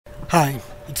Hi,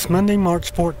 it's Monday,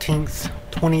 March 14th,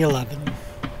 2011.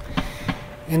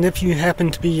 And if you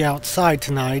happen to be outside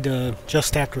tonight,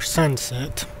 just after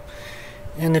sunset,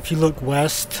 and if you look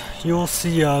west, you'll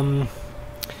see the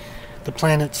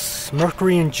planets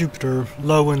Mercury and Jupiter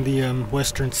low in the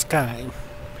western sky.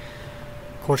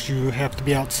 Of course, you have to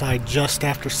be outside just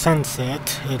after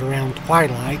sunset at around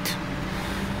twilight,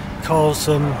 because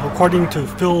according to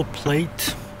field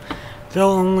plate, they'll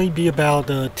only be about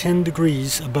 10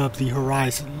 degrees above the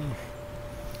horizon.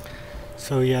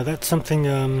 So yeah, that's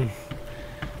something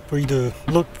for you to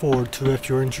look forward to if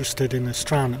you're interested in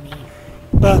astronomy.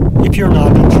 But if you're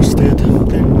not interested,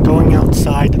 then going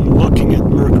outside and looking at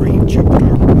Mercury and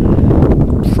Jupiter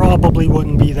probably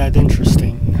wouldn't be that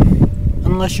interesting.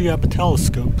 Unless you have a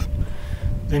telescope,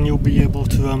 then you'll be able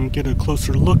to get a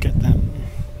closer look at them.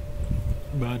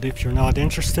 But if you're not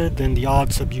interested, then the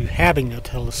odds of you having a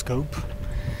telescope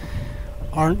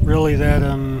aren't really that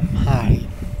high.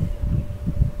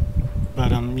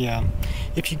 But yeah,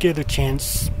 if you get a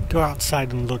chance, go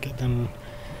outside and look at them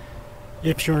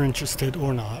if you're interested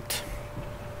or not.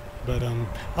 But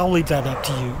I'll leave that up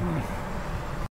to you.